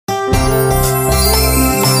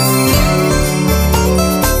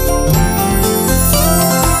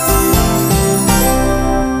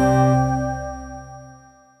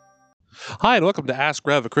Hi, and welcome to Ask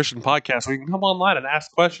Rev, a Christian podcast where you can come online and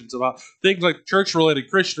ask questions about things like church-related,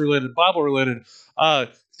 Christian-related, Bible-related,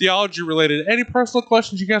 theology-related, any personal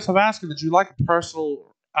questions you guys have asked that you'd like a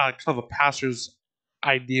personal, kind of a pastor's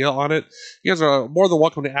idea on it. You guys are more than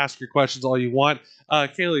welcome to ask your questions all you want.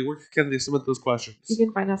 Kaylee, where can they submit those questions? You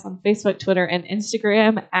can find us on Facebook, Twitter, and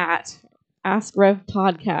Instagram at Ask Rev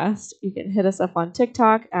Podcast. You can hit us up on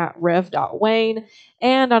TikTok at rev.wayne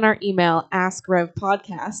and on our email,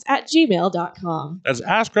 askrevpodcast@gmail.com. That's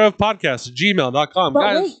askrevpodcast@gmail.com. But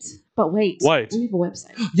guys, wait. What? We have a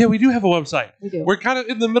website. Yeah, we do have a website. We do. We're kind of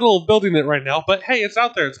in the middle of building it right now, but hey, it's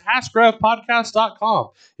out there. It's askrevpodcast.com.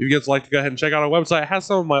 If you guys like to go ahead and check out our website, it has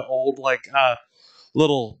some of my old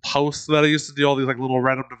little posts that I used to do, all these like little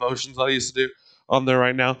random devotions that I used to do on there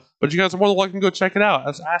right now. But you guys are more than welcome to go check it out.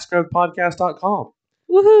 That's askrevpodcast.com.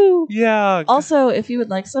 Woohoo! Yeah. Also, if you would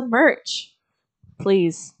like some merch,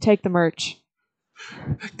 please take the merch.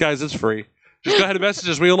 Guys, it's free. Just go ahead and message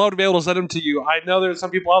us. We'd love to be able to send them to you. I know there's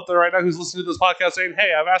some people out there right now who's listening to this podcast saying,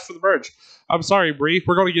 hey, I've asked for the merch. I'm sorry, Bree.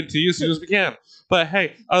 We're going to get it to you as soon as we can. But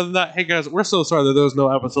hey, other than that, hey guys, we're so sorry that there was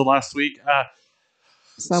no episode last week.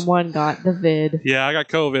 Someone got the vid. Yeah, I got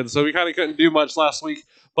COVID, so we kind of couldn't do much last week.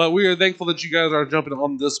 But we are thankful that you guys are jumping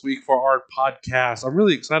on this week for our podcast. I'm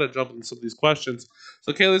really excited to jump into some of these questions.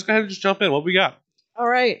 So, Kaylee, let's go ahead and just jump in. What we got? All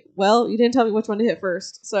right. Well, you didn't tell me which one to hit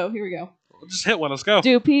first, so here we go. Just hit one. Let's go.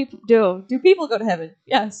 Do people go to heaven?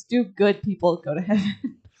 Yes. Do good people go to heaven?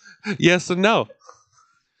 Yes and no.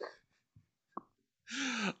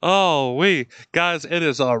 Oh, guys, it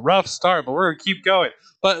is a rough start, but we're going to keep going.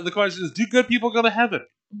 But the question is, do good people go to heaven?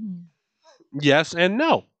 Yes and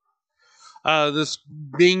no. This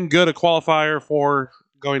being good a qualifier for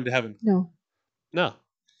going to heaven? No.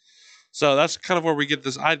 So that's kind of where we get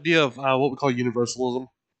this idea of what we call universalism.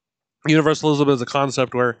 Universalism is a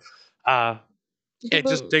concept where it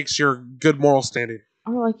just takes your good moral standing.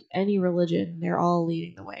 Or like any religion, they're all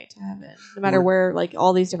leading the way to heaven, no matter where, like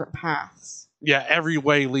all these different paths. Yeah, every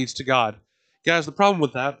way leads to God. Guys, the problem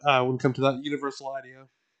with that, when it comes to that universal idea,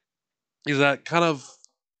 is that kind of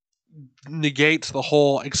negates the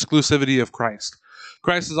whole exclusivity of Christ.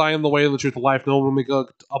 Christ says, I am the way, the truth, the life. No one will go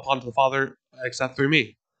up unto the Father except through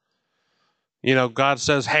me. You know, God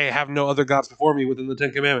says, hey, have no other gods before me within the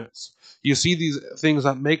Ten Commandments. You see these things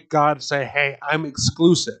that make God say, hey, I'm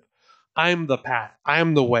exclusive. I'm the path.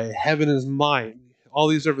 I'm the way. Heaven is mine. All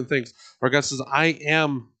these different things. Where God says, I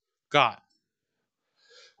am God.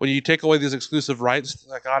 When you take away these exclusive rights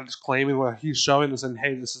that God is claiming, where He's showing and saying,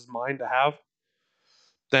 hey, this is mine to have,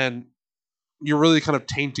 then you're really kind of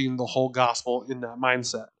tainting the whole gospel in that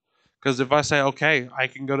mindset. Because if I say, okay, I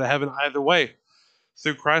can go to heaven either way,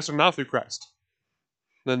 through Christ or not through Christ,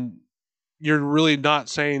 then you're really not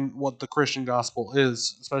saying what the Christian gospel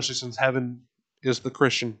is, especially since heaven is the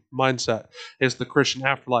Christian mindset. It's the Christian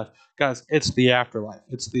afterlife. Guys, it's the afterlife.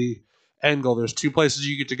 It's the end goal. There's two places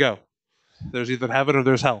you get to go. There's either heaven or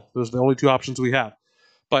there's hell. Those are the only two options we have.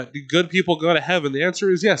 But do good people go to heaven? The answer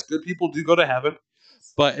is yes. Good people do go to heaven.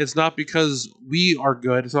 But it's not because we are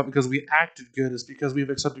good. It's not because we acted good. It's because we've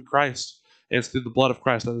accepted Christ. And it's through the blood of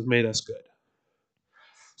Christ that has made us good.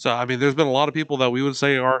 So, I mean, there's been a lot of people that we would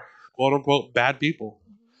say are, quote unquote, bad people.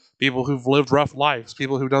 People who've lived rough lives.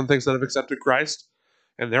 People who've done things that have accepted Christ.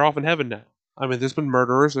 And they're off in heaven now. I mean, there's been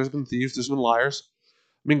murderers. There's been thieves. There's been liars.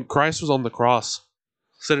 I mean, Christ was on the cross,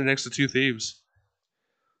 sitting next to two thieves.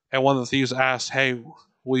 And one of the thieves asked, hey,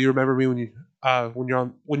 will you remember me when you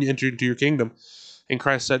enter into your kingdom? And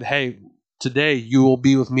Christ said, hey, today you will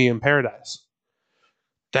be with me in paradise.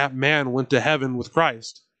 That man went to heaven with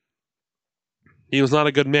Christ. He was not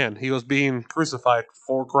a good man. He was being crucified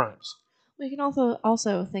for crimes. We can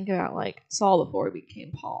also think about like Saul before he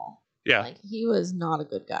became Paul. Yeah. Like he was not a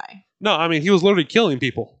good guy. No, I mean, he was literally killing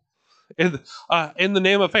people in the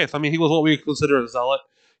name of faith. I mean, he was what we consider a zealot.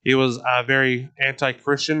 He was very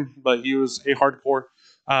anti-Christian, but he was a hardcore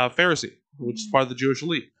Pharisee, which is part of the Jewish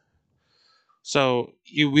elite. So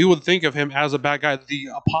we would think of him as a bad guy. The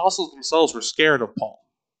apostles themselves were scared of Paul.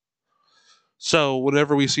 So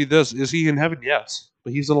whenever we see this, is he in heaven? Yes.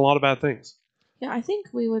 But he's done a lot of bad things. Yeah, I think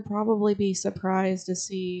we would probably be surprised to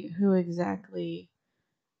see who exactly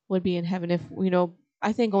would be in heaven. If,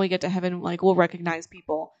 I think when we get to heaven, like we'll recognize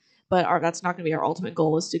people, but that's not going to be our ultimate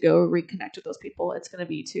goal is to go reconnect with those people. It's going to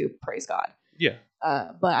be to praise God. Yeah.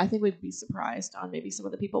 But I think we'd be surprised on maybe some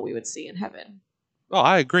of the people we would see in heaven. Oh,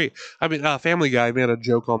 I agree. I mean, Family Guy made a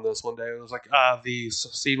joke on this one day. It was like the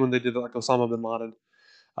scene when they did like Osama bin Laden,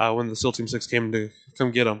 when the SEAL Team 6 came to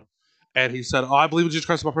come get him. And he said, I believe in Jesus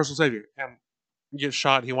Christ, my personal Savior. And he gets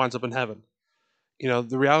shot, he winds up in heaven.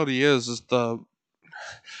 The reality is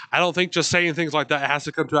I don't think just saying things like that has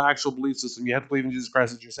to come to an actual belief system. You have to believe in Jesus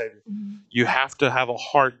Christ as your Savior. Mm-hmm. You have to have a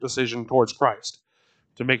heart decision towards Christ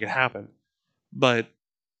to make it happen. But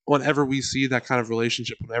whenever we see that kind of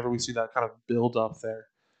relationship, whenever we see that kind of build up there,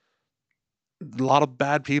 a lot of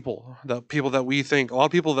bad people, the people that we think, a lot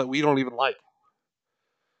of people that we don't even like,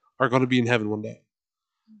 are going to be in heaven one day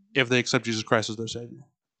if they accept Jesus Christ as their Savior.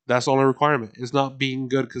 That's the only requirement. It's not being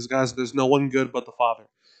good, because, guys, there's no one good but the Father,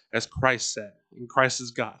 as Christ said. And Christ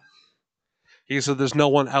is God. He said, there's no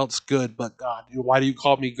one else good but God. Why do you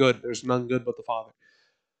call me good? There's none good but the Father.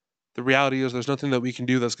 The reality is there's nothing that we can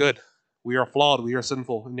do that's good. We are flawed. We are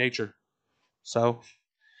sinful in nature. So,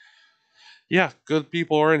 yeah, good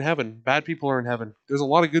people are in heaven. Bad people are in heaven. There's a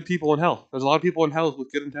lot of good people in hell. There's a lot of people in hell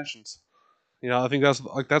with good intentions. I think that's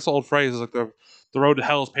the old phrase. Is like the road to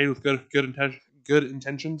hell is paved with good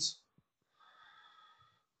intentions.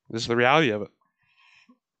 This is the reality of it.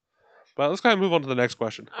 But let's kind of move on to the next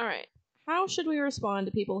question. All right. How should we respond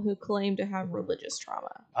to people who claim to have religious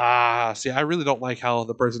trauma? See, I really don't like how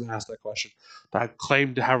the person asked that question. That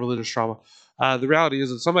claimed to have religious trauma. The reality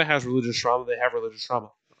is that somebody has religious trauma, they have religious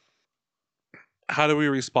trauma. How do we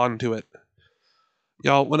respond to it?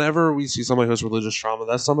 Y'all, whenever we see somebody who has religious trauma,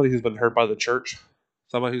 that's somebody who's been hurt by the church,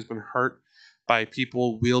 somebody who's been hurt by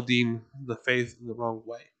people wielding the faith in the wrong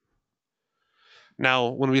way. Now,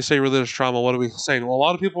 when we say religious trauma, what are we saying? Well, a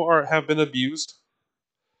lot of people have been abused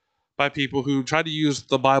by people who try to use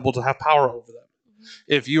the Bible to have power over them.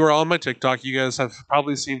 If you are on my TikTok, you guys have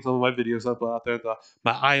probably seen some of my videos I put out there,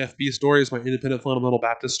 my IFB stories, my Independent Fundamental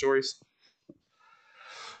Baptist stories.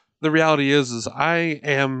 The reality is I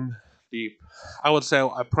am I would say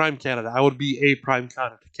a prime candidate. I would be a prime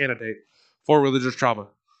candidate for religious trauma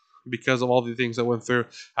because of all the things that went through,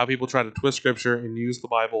 how people try to twist scripture and use the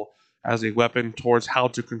Bible as a weapon towards how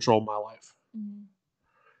to control my life. Mm-hmm.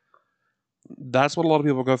 That's what a lot of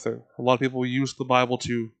people go through. A lot of people use the Bible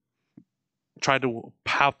to try to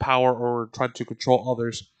have power or try to control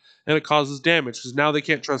others, and it causes damage because now they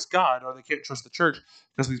can't trust God or they can't trust the church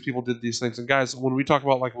because these people did these things. And guys, when we talk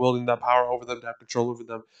about like wielding that power over them, to have control over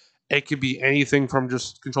them, it could be anything from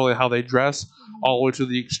just controlling how they dress all the way to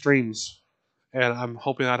the extremes. And I'm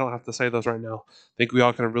hoping I don't have to say those right now. I think we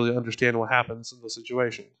all can really understand what happens in those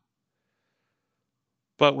situations.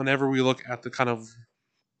 But whenever we look at the kind of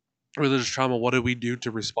religious trauma, what do we do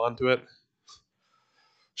to respond to it?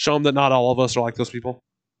 Show them that not all of us are like those people.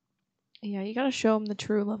 Yeah, you got to show them the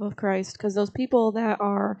true love of Christ, because those people that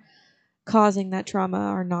are causing that trauma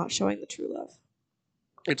are not showing the true love.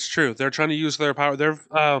 It's true. They're trying to use their power. They've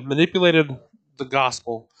manipulated the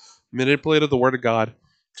gospel, manipulated the word of God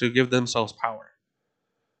to give themselves power.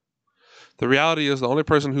 The reality is the only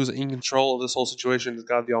person who's in control of this whole situation is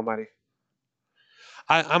God the Almighty.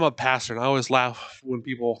 I'm a pastor, and I always laugh when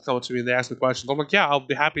people come up to me and they ask me questions. I'm like, yeah, I'll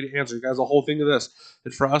be happy to answer you guys. The whole thing of this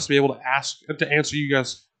is for us to be able to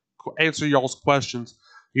answer y'all's questions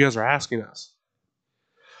you guys are asking us.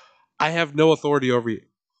 I have no authority over you.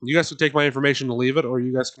 You guys can take my information and leave it, or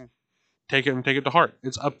you guys can take it to heart.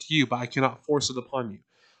 It's up to you, but I cannot force it upon you.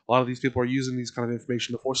 A lot of these people are using these kind of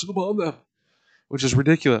information to force it upon them, which is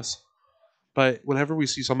ridiculous. But whenever we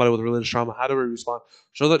see somebody with religious trauma, how do we respond?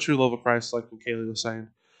 Show that true love of Christ, like what Kaylee was saying.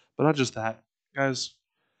 But not just that. Guys,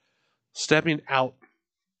 stepping out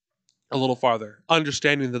a little farther,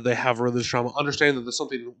 understanding that they have religious trauma, understanding that there's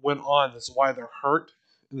something that went on, that's why they're hurt,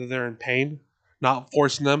 and that they're in pain, not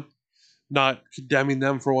forcing them, not condemning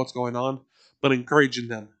them for what's going on, but encouraging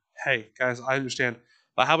them. Hey, guys, I understand,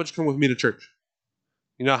 but how about you come with me to church?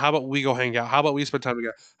 How about we go hang out? How about we spend time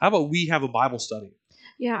together? How about we have a Bible study?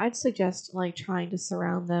 Yeah, I'd suggest like trying to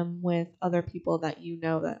surround them with other people that you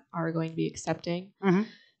know that are going to be accepting, and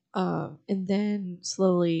then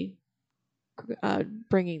slowly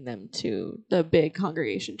bringing them to the big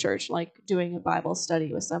congregation church, like doing a Bible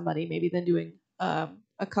study with somebody, maybe then doing a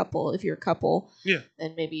couple. If you're a couple,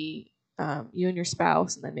 then maybe you and your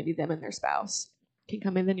spouse, and then maybe them and their spouse can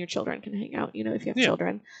come in. Then your children can hang out. If you have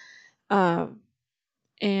children,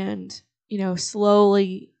 and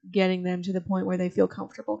slowly getting them to the point where they feel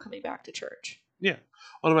comfortable coming back to church. Yeah,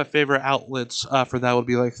 one of my favorite outlets for that would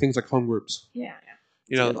be like things like home groups. Yeah.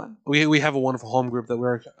 We have a wonderful home group that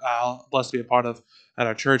we're blessed to be a part of at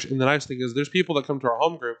our church. And the nice thing is there's people that come to our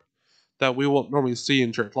home group that we won't normally see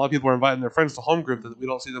in church. A lot of people are inviting their friends to home group that we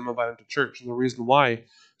don't see them invited to church. And the reason why is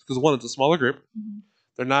because, one, it's a smaller group. Mm-hmm.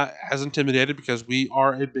 They're not as intimidated because we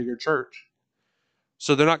are a bigger church.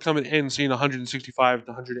 So they're not coming in seeing 165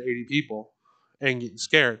 to 180 people and getting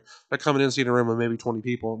scared. They're coming in seeing a room of maybe 20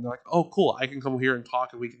 people. And they're like, oh, cool, I can come here and talk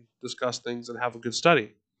and we can discuss things and have a good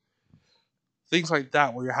study. things like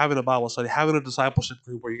that, where you're having a Bible study, having a discipleship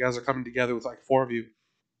group where you guys are coming together with like 4 of you,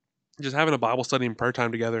 just having a Bible study and prayer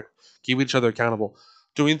time together, keep each other accountable,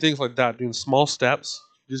 doing things like that, doing small steps,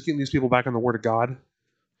 just getting these people back in the Word of God,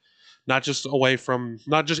 not just away from,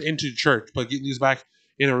 not just into church, but getting these back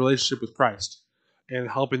in a relationship with Christ and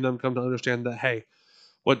helping them come to understand that, hey,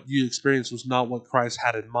 what you experienced was not what Christ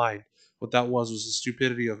had in mind. What that was the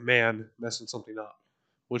stupidity of man messing something up,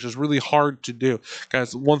 which is really hard to do.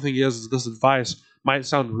 Guys, one thing is this advice might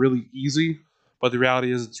sound really easy, but the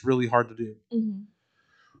reality is it's really hard to do. Mm-hmm.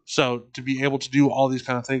 So to be able to do all these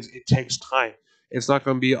kind of things, it takes time. It's not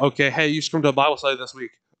going to be, okay, hey, you should come to a Bible study this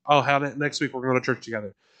week. Oh, how next week we're going to church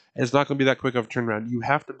together. It's not going to be that quick of a turnaround. You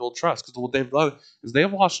have to build trust, because what they've done is they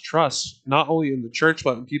have lost trust not only in the church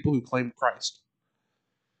but in people who claim Christ.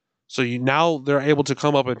 So now they're able to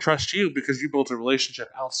come up and trust you because you built a relationship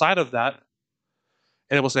outside of that,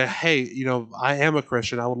 and it will say, hey, I am a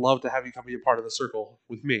Christian. I would love to have you come be a part of the circle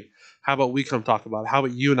with me. How about we come talk about it? How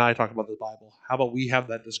about you and I talk about the Bible? How about we have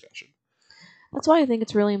that discussion? That's why I think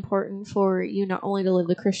it's really important for you not only to live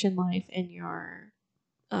the Christian life in your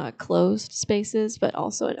closed spaces, but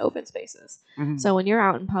also in open spaces. Mm-hmm. So when you're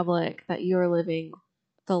out in public, that you're living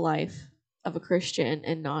the life of a Christian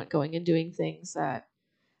and not going and doing things that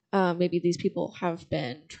maybe these people have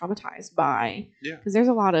been traumatized by. Yeah. Because there's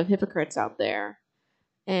a lot of hypocrites out there.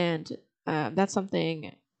 And that's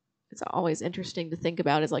something it's always interesting to think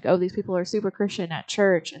about, is like, oh, these people are super Christian at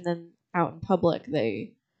church, and then out in public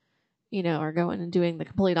they are going and doing the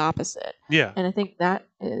complete opposite. Yeah. And I think that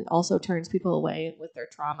also turns people away with their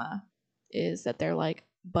trauma, is that they're like,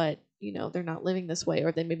 but they're not living this way,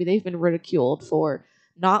 or maybe they've been ridiculed for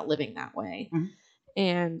not living that way. Mm-hmm.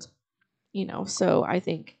 And so I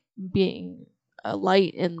think being a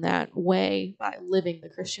light in that way by living the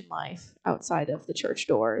Christian life outside of the church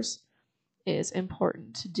doors is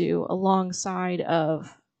important to do, alongside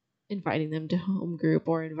of inviting them to home group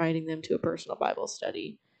or inviting them to a personal Bible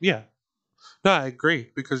study. Yeah. No, I agree,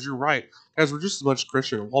 because you're right. Guys, we're just as much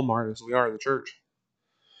Christian at Walmart as we are in the church.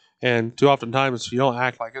 And too often times, you don't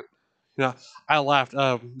act like it. I laughed.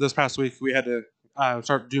 This past week, we had to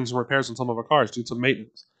start doing some repairs on some of our cars, do some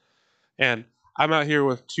maintenance. And I'm out here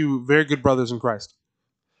with 2 very good brothers in Christ.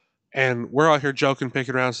 And we're out here joking,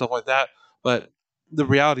 picking around, stuff like that. But the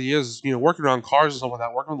reality is, working on cars and stuff like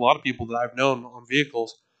that, working with a lot of people that I've known on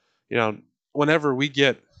vehicles, whenever we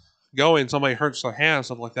get going, somebody hurts their hand,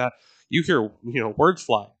 stuff like that, you hear, words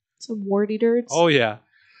fly. Some warty dirts. Oh, yeah.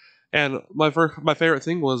 And my favorite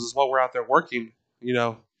thing was while we're out there working,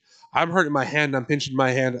 I'm hurting my hand, I'm pinching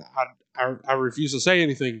my hand. I refuse to say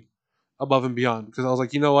anything above and beyond, because I was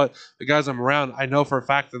like, you know what? The guys I'm around, I know for a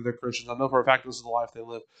fact that they're Christians. I know for a fact this is the life they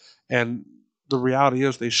live. And the reality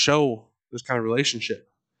is they show this kind of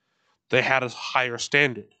relationship. They had a higher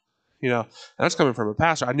standard, and that's coming from a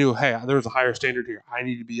pastor. I knew, hey, there was a higher standard here. I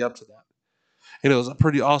need to be up to that. And it was a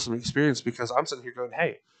pretty awesome experience, because I'm sitting here going,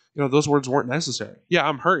 hey, those words weren't necessary. Yeah,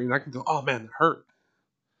 I'm hurting. I can go, oh man, it hurt.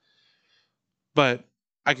 But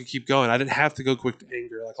I could keep going. I didn't have to go quick to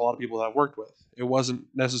anger like a lot of people that I've worked with. It wasn't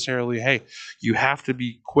necessarily, hey, you have to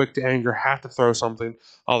be quick to anger, have to throw something,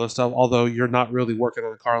 all this stuff, although you're not really working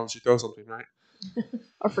on a car unless you throw something, right?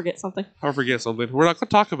 Or forget something. Or forget something. We're not going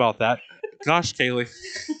to talk about that. Gosh, Kaylee.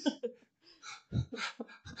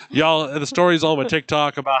 Y'all, the story's on my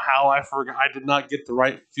TikTok about how I did not get the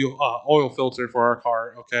right oil filter for our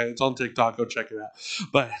car. Okay, it's on TikTok. Go check it out.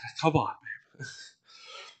 But come on, man.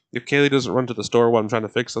 If Kaylee doesn't run to the store while I'm trying to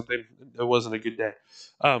fix something, it wasn't a good day.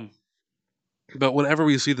 But whenever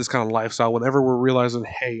we see this kind of lifestyle, whenever we're realizing,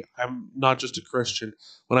 hey, I'm not just a Christian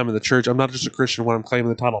when I'm in the church. I'm not just a Christian when I'm claiming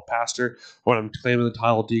the title pastor, or when I'm claiming the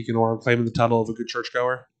title deacon, or I'm claiming the title of a good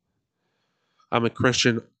churchgoer. I'm a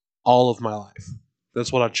Christian all of my life.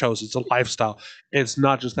 That's what I chose. It's a lifestyle. It's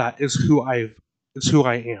not just that. It's who I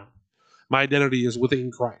am. My identity is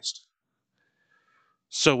within Christ.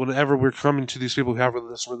 So whenever we're coming to these people who have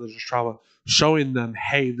this religious trauma, showing them,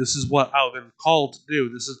 hey, this is what I've been called to do.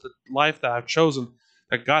 This is the life that I've chosen,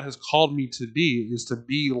 that God has called me to be, is to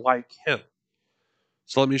be like Him.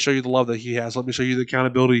 So let me show you the love that He has. Let me show you the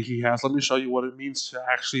accountability He has. Let me show you what it means to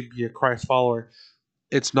actually be a Christ follower.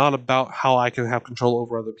 It's not about how I can have control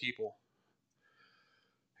over other people.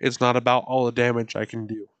 It's not about all the damage I can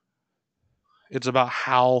do. It's about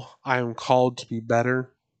how I am called to be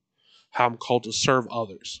better, how I'm called to serve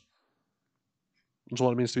others. That's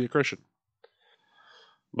what it means to be a Christian.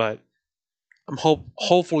 But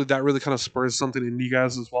hopefully that really kind of spurs something in you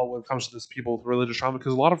guys as well when it comes to this people with religious trauma,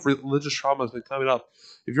 because a lot of religious trauma has been coming up.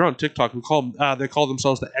 If you're on TikTok, they call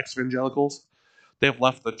themselves the ex-evangelicals. They've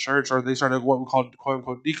left the church, or they started what we call, quote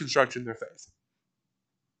unquote, deconstructing their faith.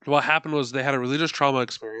 What happened was they had a religious trauma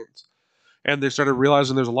experience, and they started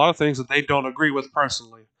realizing there's a lot of things that they don't agree with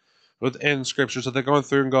personally within Scripture. So they're going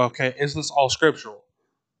through and go, okay, is this all scriptural?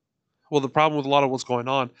 Well, the problem with a lot of what's going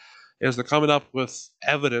on is they're coming up with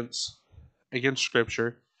evidence against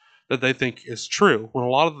Scripture that they think is true, when a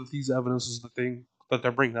lot of these evidences, the thing that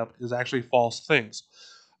they're bringing up, is actually false things.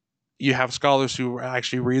 You have scholars who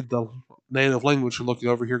actually read the native language who are looking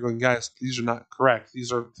over here going, guys, these are not correct.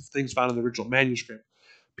 These are things found in the original manuscript.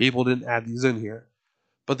 People didn't add these in here.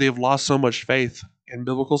 But they've lost so much faith in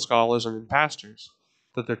biblical scholars and in pastors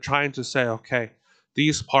that they're trying to say, okay,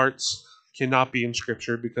 these parts cannot be in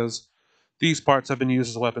Scripture because these parts have been used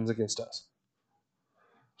as weapons against us.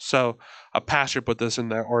 So a pastor put this in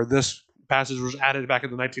there, or this passage was added back in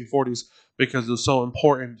the 1940s because it was so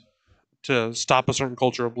important to stop a certain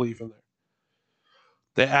culture of belief in there.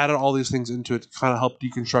 They added all these things into it to kind of help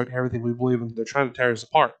deconstruct everything we believe in. They're trying to tear us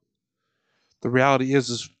apart. The reality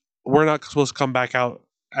is we're not supposed to come back out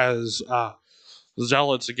as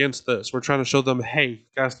zealots against this. We're trying to show them, hey,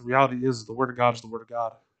 guys, the reality is the Word of God is the Word of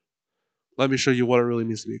God. Let me show you what it really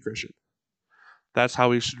means to be a Christian. That's how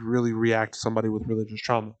we should really react to somebody with religious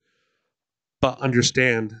trauma. But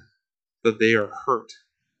understand that they are hurt.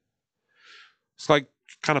 It's like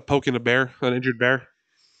kind of poking a bear, an injured bear.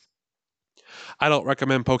 I don't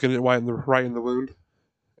recommend poking it right in the wound.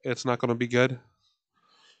 It's not going to be good.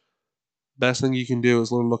 Best thing you can do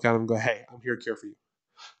is look at them and go, hey, I'm here to care for you.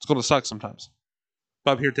 It's going to suck sometimes,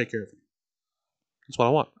 but I'm here to take care of you. That's what I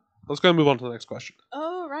want. Let's go and move on to the next question.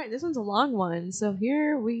 Oh, right. This one's a long one. So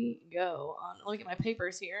here we go. Let me get my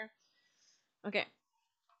papers here. Okay.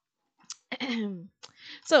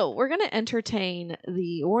 So we're going to entertain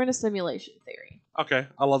we're in a simulation theory. Okay,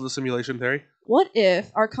 I love the simulation theory. What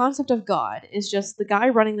if our concept of God is just the guy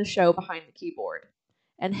running the show behind the keyboard,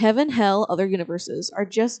 and heaven, hell, other universes are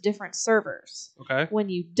just different servers? Okay. When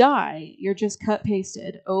you die, you're just cut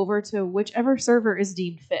pasted over to whichever server is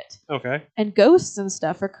deemed fit. Okay. And ghosts and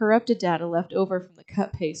stuff are corrupted data left over from the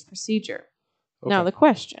cut paste procedure. Okay. Now the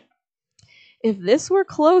question: if this were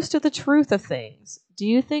close to the truth of things, do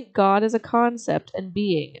you think God as a concept and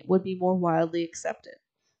being would be more widely accepted?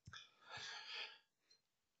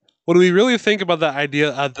 When we really think about that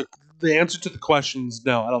idea, the answer to the question is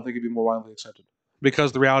no. I don't think it'd be more widely accepted,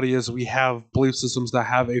 because the reality is we have belief systems that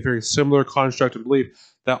have a very similar construct and belief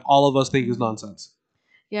that all of us think is nonsense.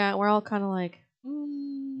 Yeah, we're all kind of like,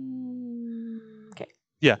 okay.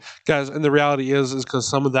 Yeah, guys, and the reality is because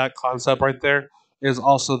some of that concept right there is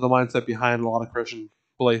also the mindset behind a lot of Christian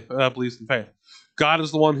beliefs and faith. God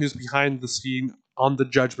is the one who's behind the scene on the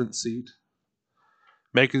judgment seat,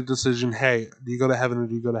 making the decision, hey, do you go to heaven or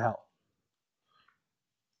do you go to hell?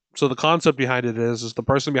 So the concept behind it is the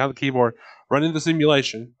person behind the keyboard running the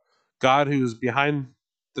simulation, God who's behind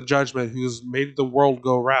the judgment, who's made the world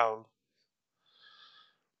go round,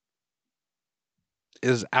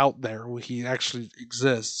 is out there. He actually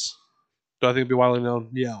exists. Do I think it'd be widely known?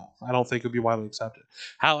 Yeah, I don't think it'd be widely accepted.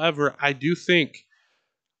 However, I do think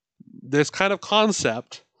this kind of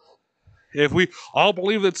concept, if we all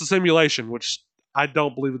believe it's a simulation, which I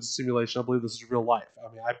don't believe it's a simulation, I believe this is real life.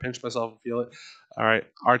 I mean, I pinch myself and feel it. All right,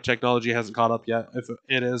 our technology hasn't caught up yet. If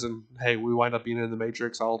it is, and hey, we wind up being in the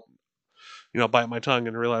Matrix, I'll bite my tongue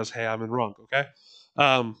and realize, hey, I'm in wrong. Okay.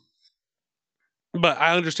 But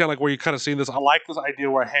I understand like where you kind of seen this. I like this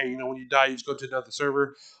idea where, hey, when you die, you just go to another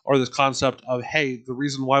server, or this concept of, hey, the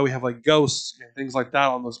reason why we have like ghosts and things like that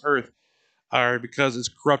on this earth are because it's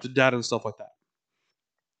corrupted data and stuff like that.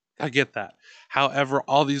 I get that. However,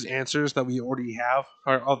 all these answers that we already have,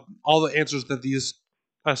 or all the answers that these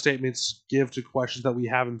statements give to questions that we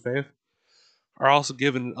have in faith, are also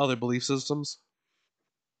given in other belief systems.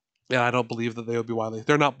 Yeah, I don't believe that they would be widely.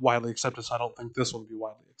 They're not widely accepted, so I don't think this one would be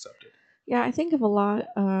widely accepted. Yeah, I think of a lot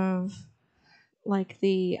of like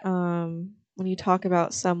when you talk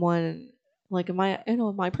about someone like in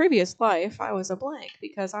my previous life, I was a blank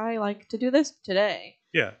because I like to do this today.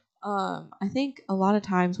 Yeah. I think a lot of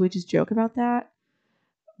times we just joke about that,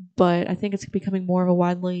 but I think it's becoming more of a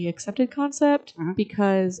widely accepted concept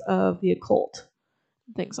because of the occult,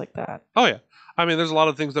 things like that. Oh yeah. I mean, there's a lot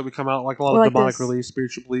of things that would come out, like a lot Or of like demonic this- beliefs,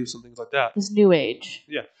 spiritual beliefs, and things like that. This new age.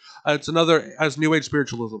 Yeah, it's another as New Age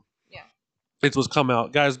spiritualism. Yeah. It's what's come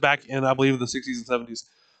out, guys. Back in I believe the 60s and 70s,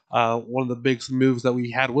 one of the big moves that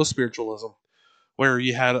we had was spiritualism, where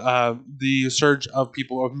you had the surge of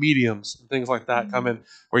people of mediums and things like that come in,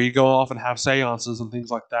 where you go off and have seances and things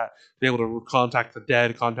like that, be able to contact the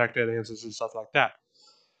dead, contact dead ancestors and stuff like that.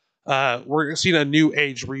 We're seeing a new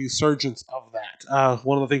age resurgence of that.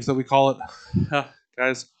 One of the things that we call it,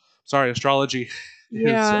 guys, sorry, astrology. is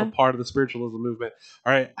a Yeah. part of the spiritualism movement.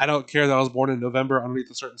 All right, I don't care that I was born in November underneath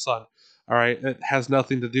a certain sun. All right, it has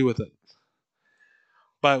nothing to do with it.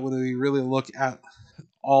 But when we really look at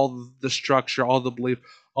all the structure, all the belief,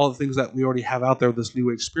 all the things that we already have out there, this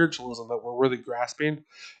new age spiritualism that we're really grasping,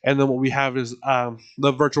 and then what we have is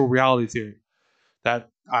the virtual reality theory that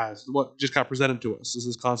what just got presented to us is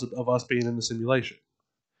this concept of us being in the simulation.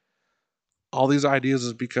 All these ideas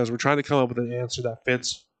is because we're trying to come up with an answer that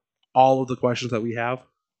fits all of the questions that we have,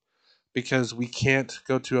 because we can't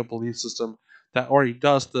go to a belief system that already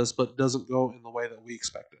does this but doesn't go in the way that we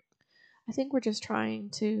expect it. I think we're just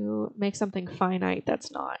trying to make something finite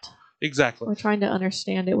that's not. Exactly. We're trying to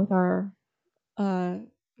understand it with our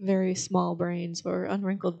very small brains or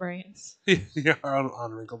unwrinkled brains. Yeah, our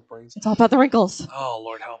unwrinkled brains. It's all about the wrinkles. Oh,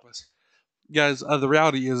 Lord help us. Guys, the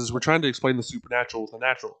reality is we're trying to explain the supernatural with the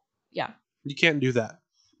natural. Yeah. You can't do that.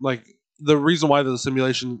 Like, the reason why the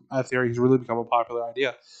simulation theory has really become a popular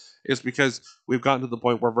idea is because we've gotten to the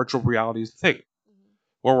point where virtual reality is the thing,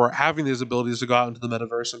 where we're having these abilities to go out into the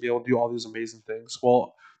metaverse and be able to do all these amazing things.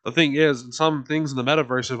 Well, the thing is, in some things in the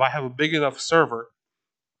metaverse, if I have a big enough server,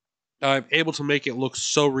 I'm able to make it look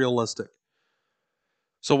so realistic.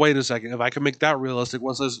 So wait a second, if I can make that realistic,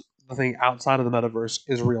 what says the thing outside of the metaverse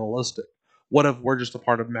is realistic? What if we're just a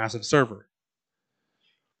part of a massive server?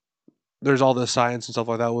 There's all this science and stuff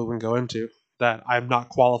like that we can go into that I'm not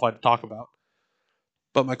qualified to talk about.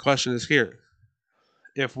 But my question is here.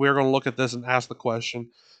 If we're going to look at this and ask the question,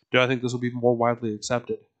 do I think this will be more widely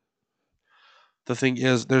accepted? The thing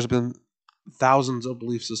is, there's been thousands of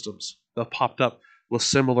belief systems that have popped up with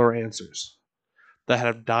similar answers that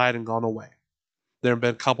have died and gone away. There have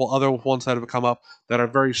been a couple other ones that have come up that are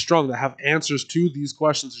very strong, that have answers to these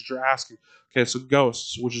questions that you're asking. Okay, so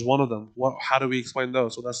ghosts, which is one of them. How do we explain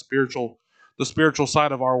those? So that's spiritual, the spiritual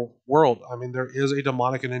side of our world. I mean, there is a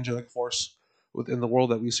demonic and angelic force within the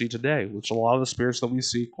world that we see today, which a lot of the spirits that we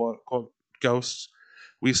see, quote unquote, ghosts,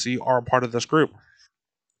 we see are a part of this group.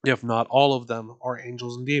 If not all of them are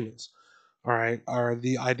angels and demons. All right, are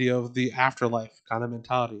the idea of the afterlife kind of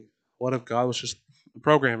mentality. What if God was just a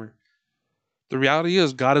programmer? The reality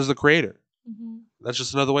is God is the creator. Mm-hmm. That's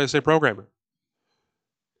just another way to say programmer.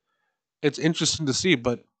 It's interesting to see,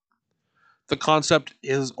 but the concept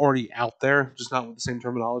is already out there, just not with the same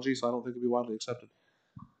terminology, so I don't think it'll be widely accepted.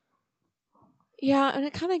 Yeah, and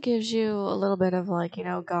it kind of gives you a little bit of like,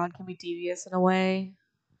 God can be devious in a way.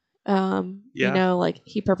 Yeah. Like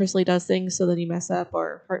he purposely does things so that you mess up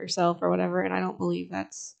or hurt yourself or whatever, and I don't believe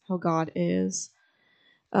that's how God is.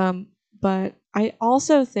 But I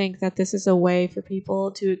also think that this is a way for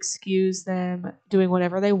people to excuse them doing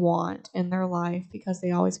whatever they want in their life because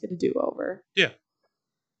they always get a do-over. Yeah.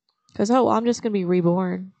 Because, I'm just going to be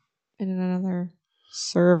reborn in another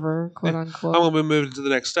server, quote unquote. I'm going to be moving to the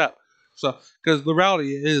next step. So, because the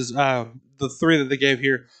reality is, the three that they gave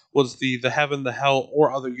here was the heaven, the hell,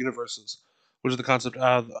 or other universes, which is the concept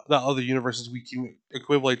of the other universes we can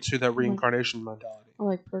equivalent to that reincarnation mentality.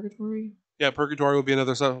 Or like purgatory. Yeah, purgatory would be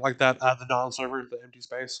another stuff like that. The non-server, the empty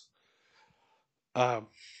space.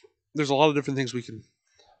 There's a lot of different things we can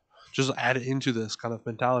just add into this kind of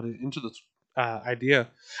mentality, into this idea.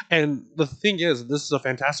 And the thing is, this is a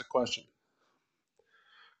fantastic question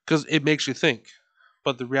because it makes you think.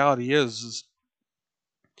 But the reality is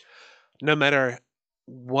no matter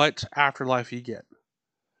what afterlife you get,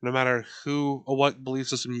 no matter who or what belief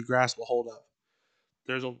system you grasp a hold of,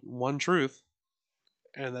 there's one truth,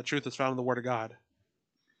 and that truth is found in the Word of God.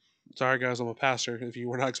 Sorry, guys, I'm a pastor. If you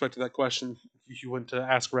were not expecting that question, you went to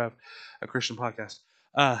Ask Rev, a Christian podcast.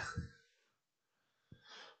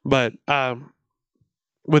 But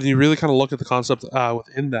when you really kind of look at the concept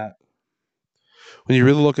within that, when you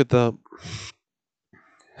really look at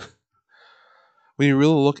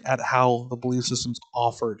how the belief system's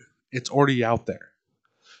offered, it's already out there,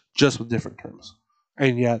 just with different terms,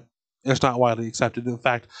 and yet it's not widely accepted. In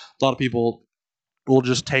fact, a lot of people will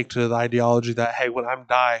just take to the ideology that, hey, when I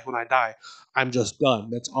die, I'm just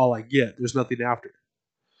done. That's all I get. There's nothing after,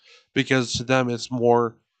 because to them it's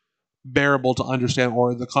more bearable to understand,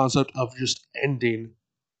 or the concept of just ending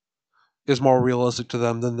is more realistic to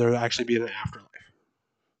them than there actually being an afterlife.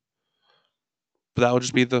 But that would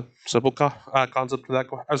just be the simple concept to that.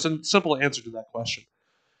 A simple answer to that question.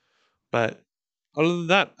 But other than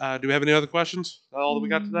that, do we have any other questions? Is that all that we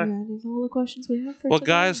got today? Yeah, these are all the questions we have for Well,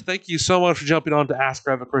 today. guys, thank you so much for jumping on to Ask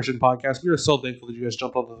Rev, a Christian podcast. We are so thankful that you guys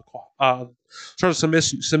jumped on to started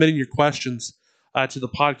submitting your questions to the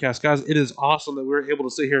podcast. Guys, it is awesome that we're able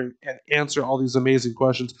to sit here and answer all these amazing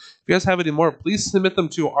questions. If you guys have any more, please submit them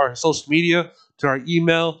to our social media, to our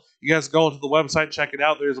email. You guys go onto the website, check it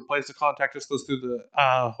out. There's a place to contact us through the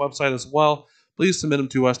website as well. please submit them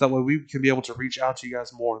to us. That way we can be able to reach out to you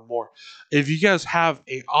guys more and more. If you guys have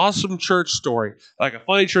an awesome church story, like a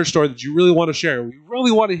funny church story that you really want to share, we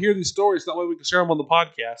really want to hear these stories. That way we can share them on the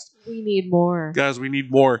podcast. We need more. Guys, we need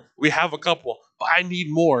more. We have a couple, but I need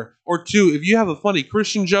more. Or two, if you have a funny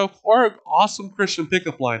Christian joke or an awesome Christian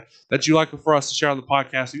pickup line that you'd like for us to share on the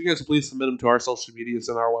podcast, you guys please submit them to our social medias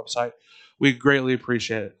and our website. We greatly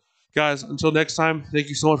appreciate it. Guys, until next time, thank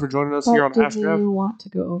you so much for joining us here on Ask Rev. Do you want to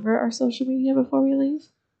go over our social media before we leave?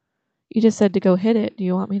 You just said to go hit it. Do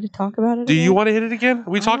you want me to talk about it Do again? you want to hit it again?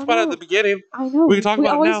 We talked about it at the beginning. I know. We can talk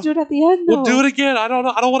about it now. We always do it at the end, though. We'll do it again. I don't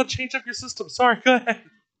know. I don't want to change up your system. Sorry. Go ahead.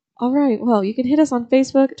 All right. Well, you can hit us on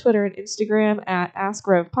Facebook, Twitter, and Instagram at Ask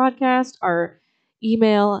Rev Podcast. Our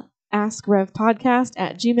email,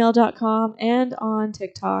 askrevpodcast@gmail.com, and on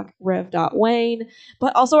TikTok, rev.wayne.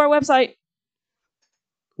 But also our website.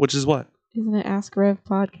 Which is what? Isn't it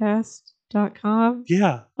askrevpodcast.com?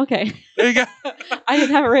 Yeah. Okay. There you go. I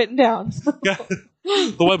didn't have it written down. Yeah.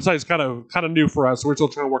 The website's kind of new for us, so we're still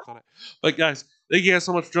trying to work on it. But guys, thank you guys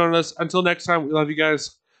so much for joining us. Until next time, we love you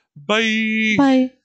guys. Bye. Bye.